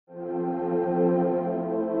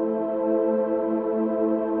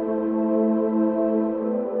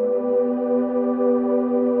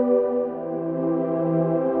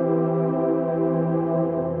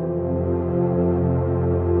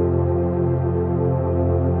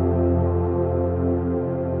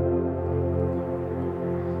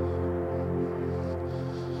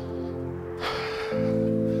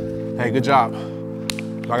Hey, good job.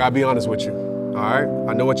 But I gotta be honest with you, all right?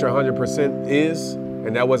 I know what your 100% is,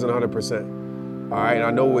 and that wasn't 100%. All right, and I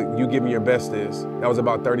know what you giving your best is. That was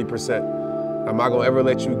about 30%. I'm not gonna ever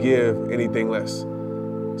let you give anything less.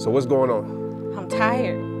 So what's going on? I'm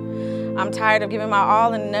tired. I'm tired of giving my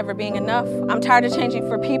all and never being enough. I'm tired of changing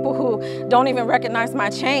for people who don't even recognize my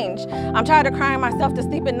change. I'm tired of crying myself to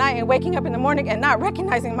sleep at night and waking up in the morning and not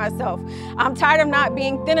recognizing myself. I'm tired of not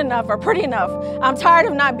being thin enough or pretty enough. I'm tired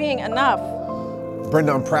of not being enough.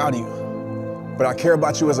 Brenda, I'm proud of you, but I care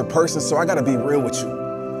about you as a person, so I gotta be real with you.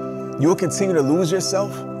 You will continue to lose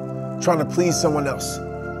yourself trying to please someone else.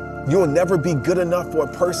 You will never be good enough for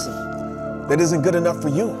a person that isn't good enough for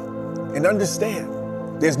you. And understand,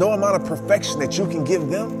 there's no amount of perfection that you can give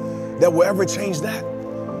them that will ever change that.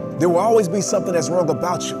 There will always be something that's wrong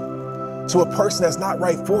about you to a person that's not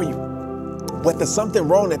right for you. But the something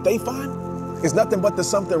wrong that they find is nothing but the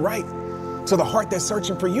something right to the heart that's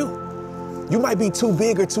searching for you. You might be too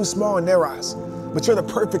big or too small in their eyes, but you're the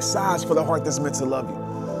perfect size for the heart that's meant to love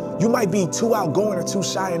you. You might be too outgoing or too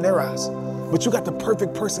shy in their eyes, but you got the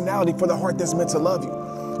perfect personality for the heart that's meant to love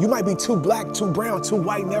you. You might be too black, too brown, too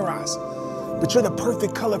white in their eyes, but you're the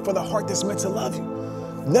perfect color for the heart that's meant to love you.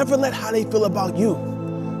 Never let how they feel about you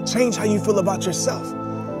change how you feel about yourself.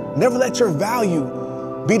 Never let your value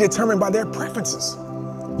be determined by their preferences.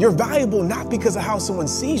 You're valuable not because of how someone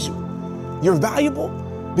sees you. You're valuable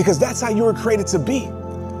because that's how you were created to be.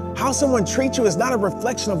 How someone treats you is not a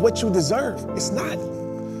reflection of what you deserve. It's not.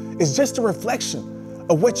 It's just a reflection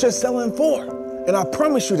of what you're selling for. And I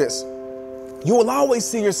promise you this, you will always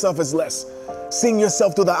see yourself as less, seeing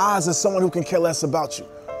yourself through the eyes of someone who can care less about you.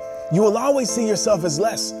 You will always see yourself as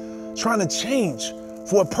less, trying to change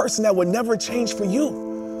for a person that would never change for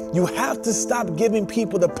you. You have to stop giving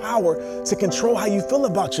people the power to control how you feel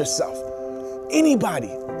about yourself. Anybody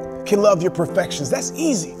can love your perfections, that's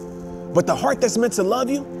easy. But the heart that's meant to love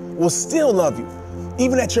you will still love you,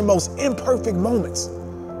 even at your most imperfect moments.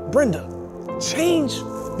 Brenda, change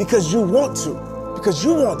because you want to,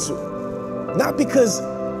 not because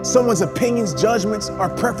someone's opinions, judgments, or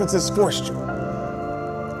preferences forced you.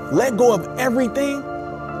 Let go of everything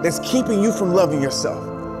that's keeping you from loving yourself.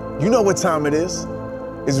 You know what time it is.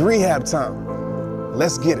 It's rehab time.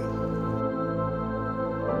 Let's get it.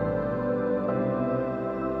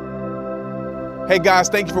 Hey guys,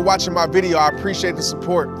 thank you for watching my video. I appreciate the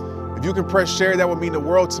support. If you can press share, that would mean the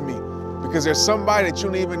world to me, because there's somebody that you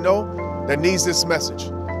don't even know that needs this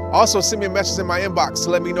message. Also, send me a message in my inbox to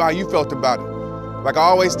let me know how you felt about it. Like I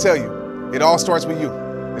always tell you, it all starts with you.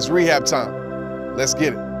 It's rehab time. Let's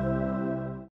get it.